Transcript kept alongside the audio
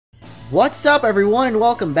What's up, everyone, and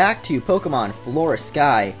welcome back to Pokemon Flora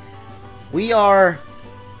Sky. We are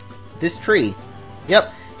this tree.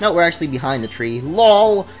 Yep. No, we're actually behind the tree.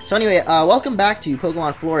 LOL! So anyway, welcome back to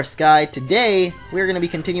Pokemon Flora Sky. Today, we're going to be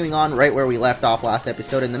continuing on right where we left off last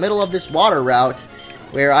episode, in the middle of this water route,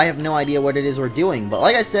 where I have no idea what it is we're doing. But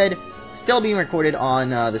like I said, still being recorded on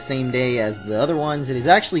the same day as the other ones. It is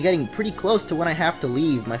actually getting pretty close to when I have to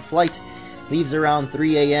leave. My flight leaves around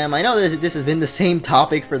 3 a.m. I know this has been the same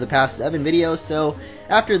topic for the past 7 videos, so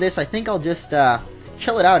after this I think I'll just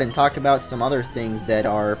chill it out and talk about some other things that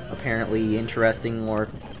are apparently interesting or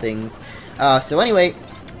things. So anyway,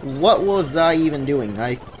 what was I even doing?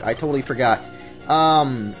 I totally forgot.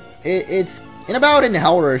 It's in about an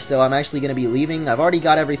hour or so I'm actually going to be leaving. I've already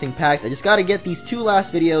got everything packed. I just got to get these 2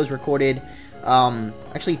 last videos recorded.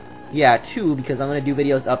 Actually, yeah, 2, because I'm going to do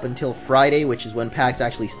videos up until Friday, which is when PAX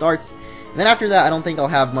actually starts. And then after that, I don't think I'll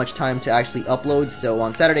have much time to actually upload, so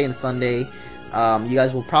on Saturday and Sunday, you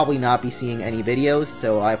guys will probably not be seeing any videos,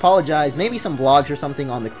 so I apologize. Maybe some vlogs or something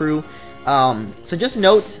on the crew. So just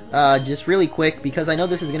note, just really quick, because I know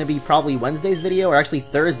this is going to be probably Wednesday's video, or actually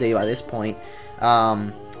Thursday by this point.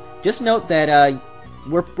 Just note that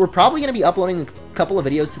we're probably going to be uploading a couple of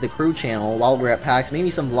videos to the crew channel while we're at PAX, maybe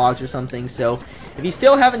some vlogs or something, so if you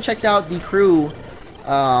still haven't checked out the crew,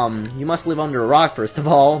 you must live under a rock, first of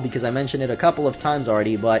all, because I mentioned it a couple of times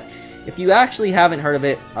already, but if you actually haven't heard of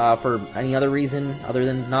it for any other reason other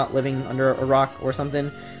than not living under a rock or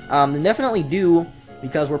something, then definitely do,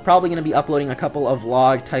 because we're probably going to be uploading a couple of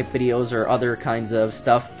vlog type videos or other kinds of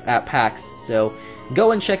stuff at PAX, so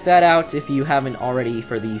go and check that out if you haven't already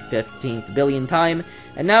for the 15th billion time.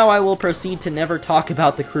 And now I will proceed to never talk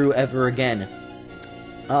about the crew ever again.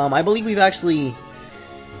 I believe we've actually...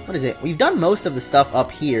 what is it? We've done most of the stuff up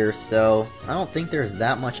here, so I don't think there's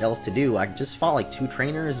that much else to do. I just fought like 2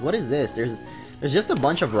 trainers. What is this? There's just a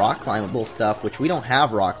bunch of rock climbable stuff, which we don't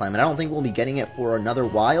have rock climb, and I don't think we'll be getting it for another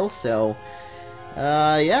while, so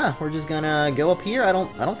yeah, we're just gonna go up here. I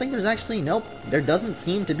don't think there's actually, nope, there doesn't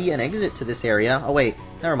seem to be an exit to this area. Oh wait,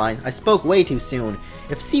 never mind. I spoke way too soon.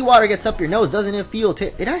 If seawater gets up your nose, doesn't it feel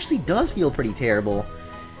it actually does feel pretty terrible.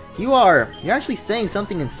 You're actually saying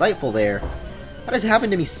something insightful there. That has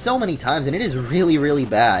happened to me so many times, and it is really, really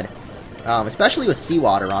bad. Especially with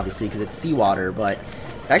seawater, obviously, because it's seawater, but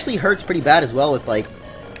it actually hurts pretty bad as well with, like,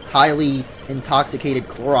 highly intoxicated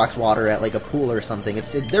Clorox water at, like, a pool or something.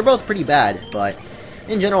 They're both pretty bad, but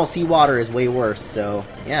in general, seawater is way worse, so,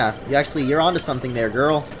 yeah, you're onto something there,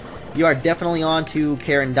 girl. You are definitely onto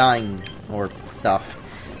Karen dying, or stuff.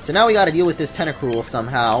 So now we gotta deal with this Tentacruel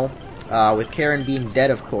somehow, with Karen being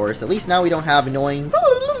dead, of course. At least now we don't have annoying...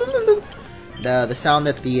 the sound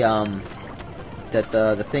that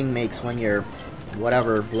the thing makes when you're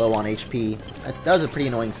whatever low on HP. That was a pretty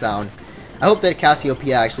annoying sound. I hope that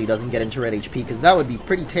Cassiopeia actually doesn't get into red HP, because that would be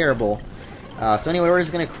pretty terrible. So anyway, we're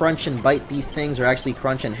just gonna crunch and bite these things, or actually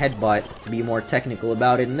crunch and headbutt to be more technical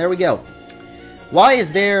about it. And there we go. Why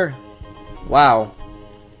is there? Wow,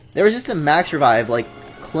 there was just a max revive like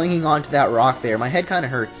clinging onto that rock there. My head kind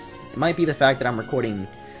of hurts. It might be the fact that I'm recording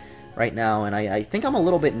right now, and I think I'm a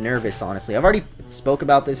little bit nervous, honestly. I've already spoke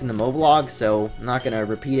about this in the Movlog, so I'm not gonna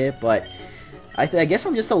repeat it, but I guess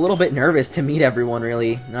I'm just a little bit nervous to meet everyone,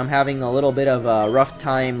 really, and I'm having a little bit of a rough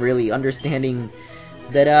time really understanding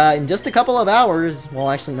that in just a couple of hours, well,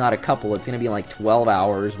 actually not a couple, it's gonna be like 12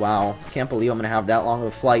 hours, wow, can't believe I'm gonna have that long of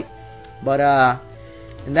a flight, but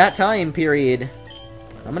in that time period,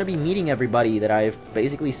 I'm gonna be meeting everybody that I've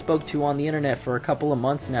basically spoke to on the internet for a couple of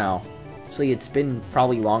months now. Actually, it's been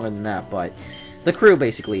probably longer than that, but the crew,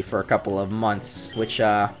 basically, for a couple of months, which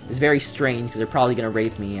is very strange, because they're probably going to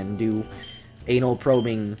rape me and do anal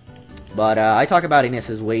probing, but I talk about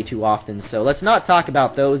anuses way too often, so let's not talk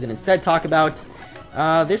about those, and instead talk about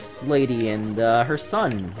this lady and her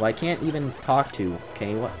son, who I can't even talk to.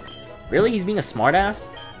 Okay, what? Really? He's being a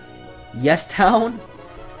smartass? Yes, town?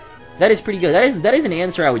 That is pretty good. That is an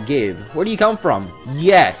answer I would give. Where do you come from?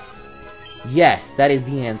 Yes! Yes, that is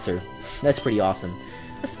the answer. That's pretty awesome.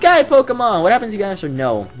 A sky Pokemon! What happens if you answer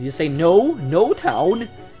no? You just say no? No town?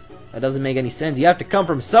 That doesn't make any sense. You have to come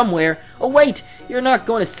from somewhere. Oh wait! You're not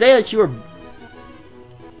going to say that you were...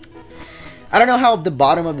 I don't know how the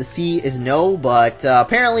bottom of the sea is no, but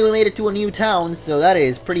apparently we made it to a new town, so that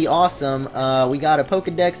is pretty awesome. We got a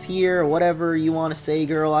Pokedex here, whatever you want to say,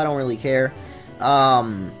 girl. I don't really care.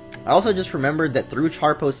 I also just remembered that through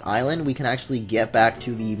Charpos Island, we can actually get back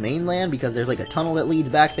to the mainland, because there's like a tunnel that leads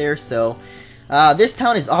back there, so this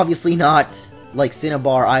town is obviously not like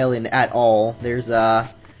Cinnabar Island at all. There's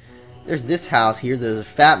this house here, there's a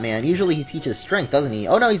fat man. Usually he teaches strength, doesn't he?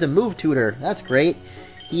 Oh no, he's a move tutor. That's great.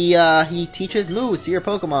 he teaches moves to your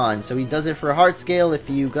Pokemon. So he does it for a heart scale. If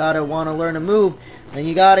you gotta wanna learn a move, then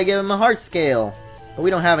you gotta give him a heart scale. But we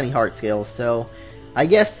don't have any heart scales, so I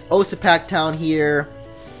guess Osapak Town here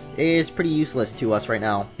is pretty useless to us right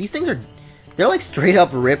now. These things they're like straight up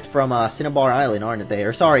ripped from Cinnabar Island, aren't they?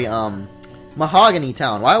 Or sorry, Mahogany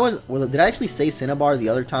Town. Did I actually say Cinnabar the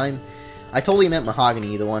other time? I totally meant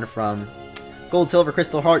Mahogany, the one from Gold, Silver,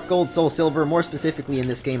 Crystal, Heart, Gold, Soul, Silver. More specifically in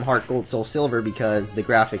this game, Heart, Gold, Soul, Silver, because the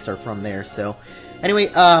graphics are from there. So, anyway,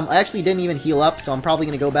 I actually didn't even heal up, so I'm probably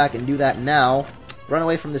going to go back and do that now. Run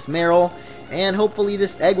away from this Marill, and hopefully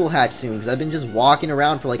this egg will hatch soon, because I've been just walking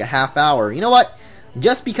around for like a half hour. You know what?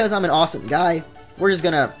 Just because I'm an awesome guy, we're just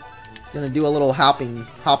gonna do a little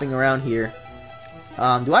hopping around here.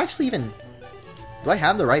 Do I actually even... Do I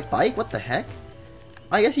have the right bike? What the heck?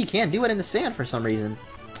 I guess you can't do it in the sand for some reason.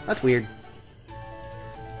 That's weird.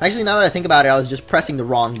 Actually, now that I think about it, I was just pressing the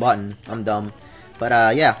wrong button. I'm dumb.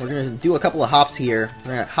 But, yeah, we're gonna do a couple of hops here.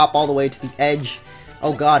 We're gonna hop all the way to the edge.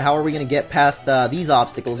 Oh god, how are we gonna get past these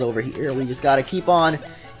obstacles over here? We just gotta keep on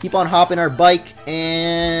hopping our bike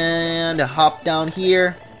and hop down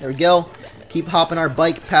here. There we go. Keep hopping our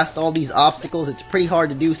bike past all these obstacles. It's pretty hard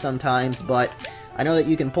to do sometimes, but I know that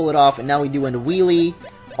you can pull it off. And now we do a wheelie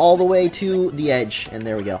all the way to the edge, and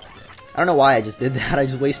there we go. I don't know why I just did that. I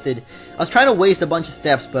was trying to waste a bunch of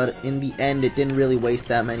steps, but in the end it didn't really waste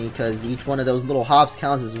that many, because each one of those little hops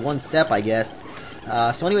counts as one step, I guess.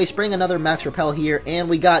 So anyway, spring another max repel here, and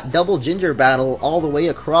we got double ginger battle all the way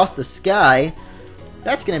across the sky.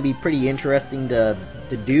 That's gonna be pretty interesting to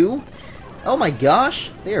do. Oh my gosh,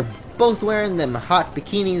 they are both wearing them hot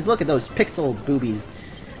bikinis. Look at those pixel boobies.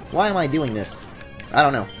 Why am I doing this? I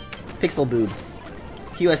don't know. Pixel boobs.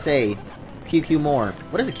 QSA. QQ more.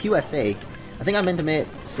 What is a QSA? I think I meant to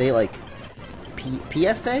say like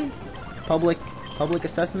PSA? Public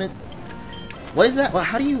assessment? What is that? Well,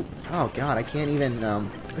 how do you... Oh god, I can't even...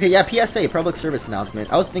 Okay, yeah, PSA, public service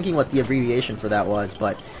announcement. I was thinking what the abbreviation for that was,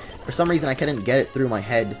 but for some reason I couldn't get it through my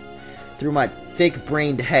head. Through my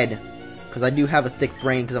thick-brained head. Because I do have a thick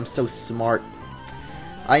brain, because I'm so smart.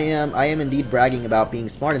 I am indeed bragging about being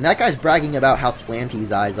smart, and that guy's bragging about how slanty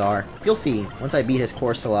his eyes are. You'll see, once I beat his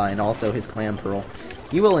Corsola and also his Clamperl.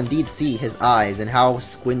 You will indeed see his eyes and how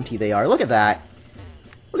squinty they are. Look at that!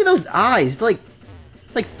 Look at those eyes! It's like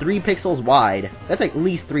 3 pixels wide. That's at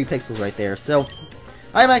least 3 pixels right there. So,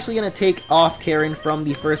 I'm actually going to take off Karen from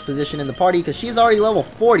the first position in the party, because she's already level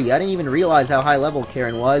 40. I didn't even realize how high level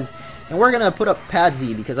Karen was. And we're going to put up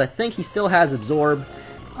Padsy, because I think he still has Absorb.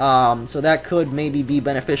 So that could maybe be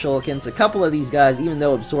beneficial against a couple of these guys, even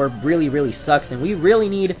though Absorb really sucks, and we really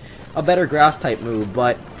need a better Grass-type move.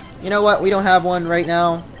 But, you know what? We don't have one right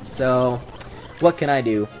now, so what can I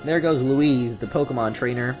do? There goes Louise, the Pokemon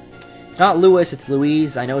trainer. It's not Luis, it's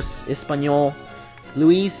Louise. I know it's Espanol.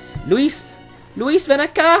 Luis, ven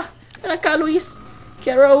acá, Luis.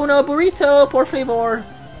 Quiero uno burrito, por favor.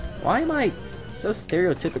 Why am I so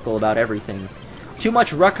stereotypical about everything? Too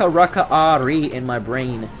much rucka-ari in my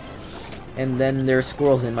brain. And then there's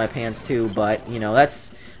squirrels in my pants too, but, you know,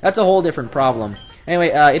 that's a whole different problem. Anyway,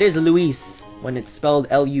 it is Luis, when it's spelled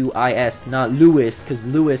L-U-I-S, not Louis, because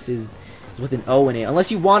Louis is with an O in it.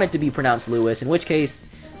 Unless you want it to be pronounced Louis, in which case,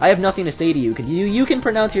 I have nothing to say to you. You can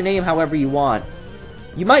pronounce your name however you want.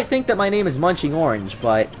 You might think that my name is MunchingOrange,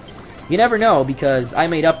 but you never know, because I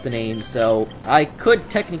made up the name, so I could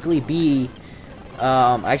technically be...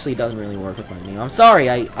 actually, it doesn't really work with my name. I'm sorry,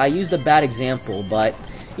 I used a bad example, but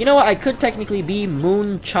you know what? I could technically be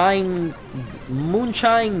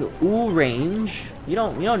MunchingOrange. You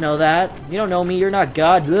don't know that. You don't know me. You're not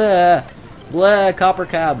God. Blah, blah, copper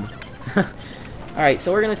cab. All right,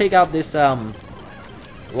 so we're gonna take out this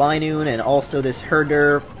Linoon and also this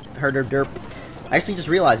Herder Derp. I actually just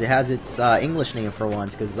realized it has its English name for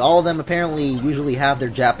once, because all of them apparently usually have their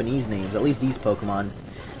Japanese names. At least these Pokemons.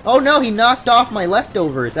 Oh no, he knocked off my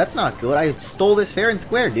leftovers. That's not good. I stole this fair and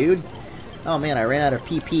square, dude. Oh man, I ran out of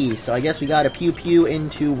PP, so I guess we gotta Pew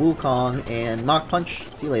into Wukong and Mach Punch.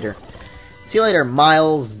 See you later. See you later,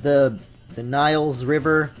 Miles, the Niles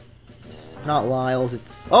River. It's not Lyles,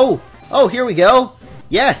 it's... Oh, here we go.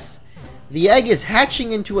 Yes, the egg is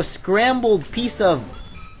hatching into a scrambled piece of...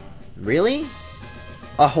 Really?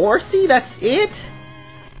 A horsey? That's it?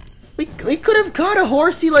 We could have caught a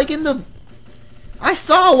horsey like in the... I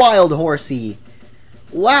saw a wild horsey!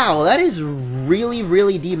 Wow, that is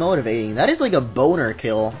really demotivating. That is like a boner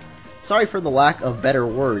kill. Sorry for the lack of better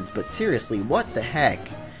words, but seriously, what the heck?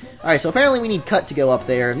 Alright, so apparently we need Cut to go up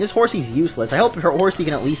there, and this horsey's useless. I hope her horsey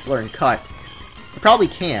can at least learn Cut. It probably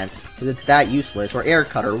can't, because it's that useless, or Air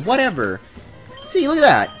Cut, or whatever. See, look at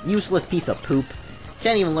that. Useless piece of poop.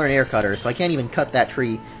 Can't even learn air cutter, so I can't even cut that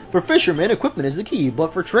tree. For fishermen, equipment is the key,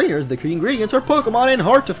 but for trainers, the key ingredients are Pokemon and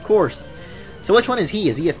heart, of course. So which one is he?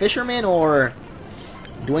 Is he a fisherman or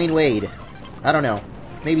Dwayne Wade? I don't know.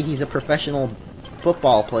 Maybe he's a professional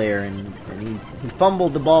football player and he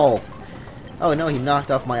fumbled the ball. Oh no, he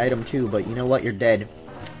knocked off my item too, but you know what? You're dead.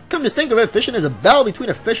 Come to think of it, fishing is a battle between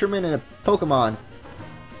a fisherman and a Pokemon.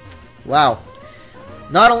 Wow.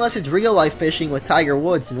 Not unless it's real-life fishing with Tiger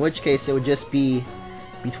Woods, in which case it would just be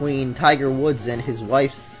between Tiger Woods and his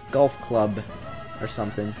wife's golf club or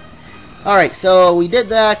something. Alright, so we did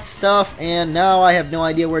that stuff, and now I have no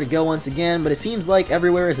idea where to go once again, but it seems like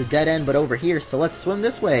everywhere is a dead end but over here, so let's swim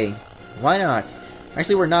this way. Why not?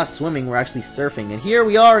 Actually, we're not swimming, we're actually surfing. And here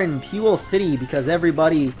we are in Puel City, because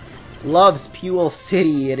everybody loves Puel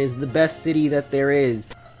City. It is the best city that there is.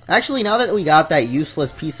 Actually, now that we got that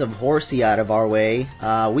useless piece of horsey out of our way,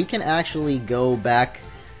 we can actually go back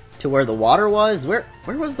to where the water was. Where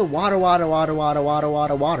was the water?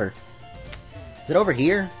 Is it over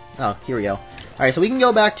here? Oh, here we go. Alright, so we can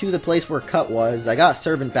go back to the place where Cut was. I got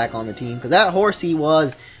Servant back on the team, because that horsey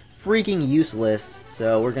was freaking useless.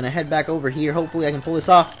 So we're going to head back over here. Hopefully I can pull this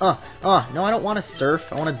off. No, I don't want to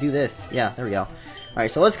surf. I want to do this. Yeah, there we go.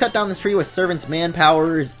 Alright, so let's cut down this tree with Servant's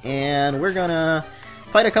man-powers, and we're going to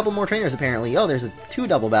fight a couple more trainers, apparently. Oh, there's 2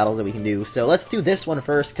 double battles that we can do. So let's do this one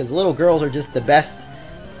first, because little girls are just the best,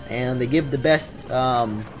 and they give the best,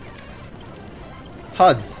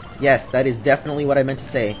 hugs. Yes, that is definitely what I meant to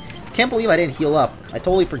say. Can't believe I didn't heal up. I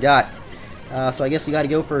totally forgot. So I guess we gotta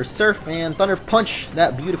go for Surf and Thunder Punch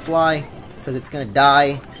that Beautifly, because it's gonna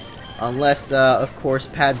die. Unless, of course,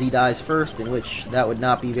 Padsy dies first, in which that would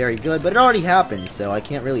not be very good. But it already happened, so I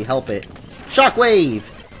can't really help it. Shockwave!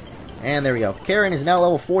 And there we go. Karen is now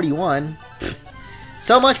level 41.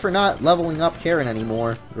 So much for not leveling up Karen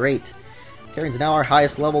anymore. Great. Karen's now our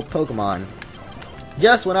highest level Pokemon.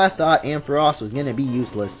 Just when I thought Ampharos was going to be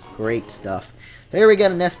useless. Great stuff. So here we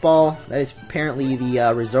get a Nest Ball. That is apparently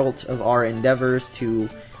the result of our endeavors to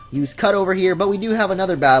use Cut over here. But we do have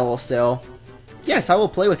another battle, so yes, I will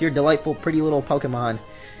play with your delightful, pretty little Pokemon.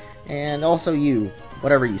 And also you.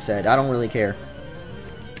 Whatever you said. I don't really care.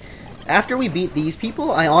 After we beat these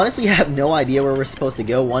people, I honestly have no idea where we're supposed to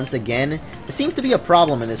go once again. There seems to be a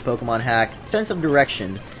problem in this Pokemon hack. Sense of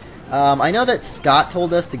direction. I know that Scott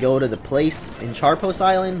told us to go to the place in Charpos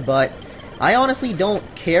Island, but I honestly don't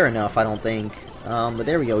care enough, I don't think. But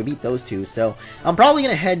there we go, we beat those 2. So I'm probably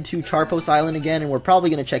going to head to Charpos Island again, and we're probably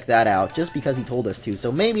going to check that out, just because he told us to.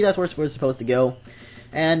 So maybe that's where we're supposed to go.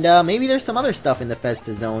 And maybe there's some other stuff in the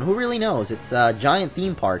Festa Zone. Who really knows? It's a giant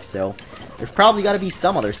theme park, so there's probably got to be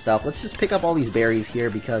some other stuff. Let's just pick up all these berries here,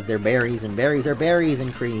 because they're berries, and berries are berries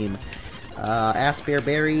and cream. Ass-bear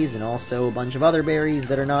berries, and also a bunch of other berries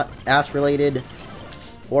that are not ass-related.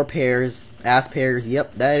 Or pears. Ass pears,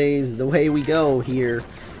 yep, that is the way we go here.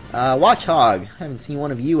 Watchog. I haven't seen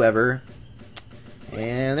one of you ever.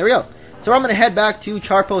 And there we go. So I'm going to head back to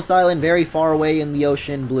Charpos Island, very far away in the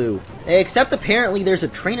ocean blue. Except apparently there's a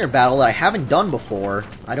trainer battle that I haven't done before.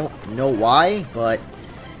 I don't know why, but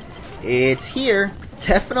it's here. It's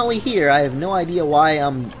definitely here. I have no idea why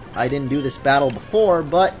I didn't do this battle before,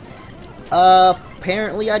 but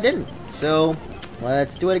apparently I didn't. So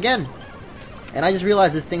let's do it again. And I just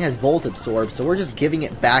realized this thing has Volt Absorb, so we're just giving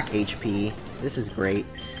it back HP. This is great.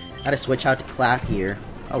 Gotta switch out to Clap here.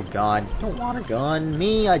 Oh god, don't want to gun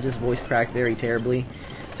me. I just voice cracked very terribly.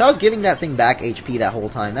 So I was giving that thing back HP that whole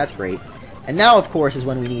time. That's great. And now, of course, is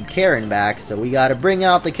when we need Karen back. So we gotta bring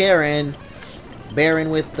out the Karen.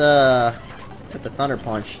 Baron with the Thunder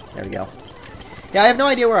Punch. There we go. Yeah, I have no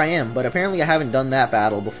idea where I am, but apparently I haven't done that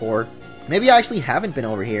battle before. Maybe I actually haven't been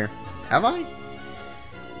over here. Have I?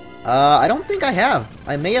 I don't think I have.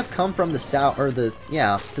 I may have come from the south, or to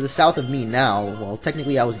the south of me now. Well,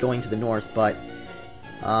 technically I was going to the north, but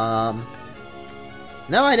no,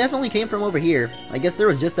 I definitely came from over here. I guess there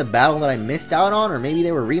was just a battle that I missed out on, or maybe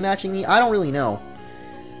they were rematching me. I don't really know.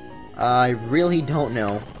 I really don't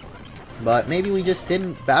know. But maybe we just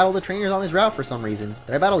didn't battle the trainers on this route for some reason.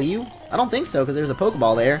 Did I battle you? I don't think so, because there's a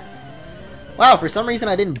Pokeball there. Wow, for some reason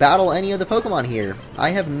I didn't battle any of the Pokemon here. I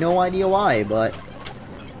have no idea why, but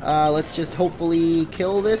let's just hopefully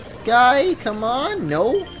kill this guy. Come on.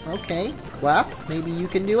 No? Okay. Clap. Maybe you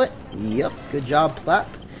can do it. Yep. Good job, Clap.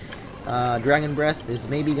 Dragon Breath is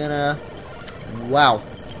maybe gonna... Wow.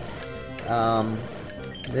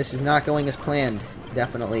 This is not going as planned.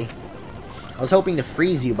 Definitely. I was hoping to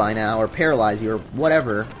freeze you by now, or paralyze you, or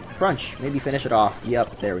whatever. Crunch. Maybe finish it off.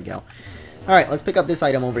 Yep. There we go. Alright, let's pick up this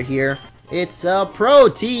item over here. It's a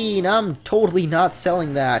protein! I'm totally not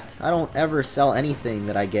selling that. I don't ever sell anything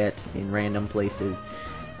that I get in random places.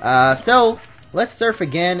 So, let's surf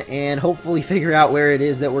again and hopefully figure out where it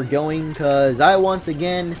is that we're going, because I once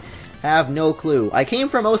again have no clue. I came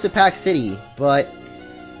from Osapak City, but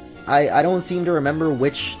I don't seem to remember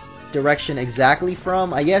which direction exactly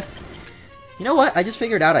from. I guess, you know what, I just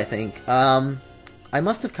figured out, I think. I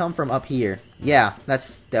must have come from up here. Yeah,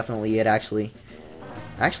 that's definitely it, actually.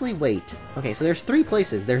 Actually, wait. Okay, so there's 3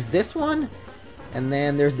 places. There's this one, and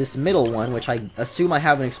then there's this middle one, which I assume I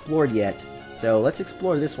haven't explored yet. So let's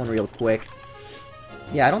explore this one real quick.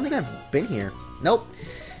 Yeah, I don't think I've been here. Nope.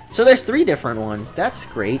 So there's 3 different ones. That's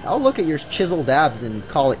great. I'll look at your chiseled abs and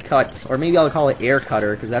call it cut. Or maybe I'll call it air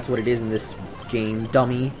cutter, because that's what it is in this game,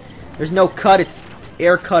 dummy. There's no cut, it's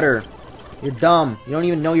air cutter. You're dumb. You don't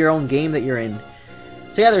even know your own game that you're in.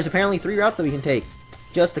 So yeah, there's apparently 3 routes that we can take.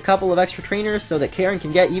 Just a couple of extra trainers so that Karen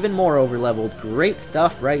can get even more overleveled. Great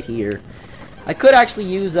stuff right here. I could actually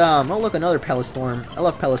use, oh look, another Pellistorm. I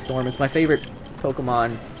love Pellistorm, it's my favorite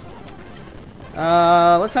Pokemon.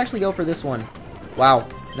 Let's actually go for this one. Wow,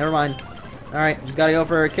 never mind. Alright, just gotta go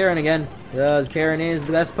for Karen again, because Karen is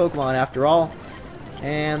the best Pokemon after all.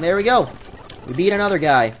 And there we go. We beat another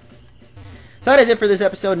guy. So that is it for this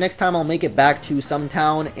episode. Next time I'll make it back to some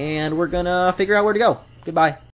town, and we're gonna figure out where to go. Goodbye.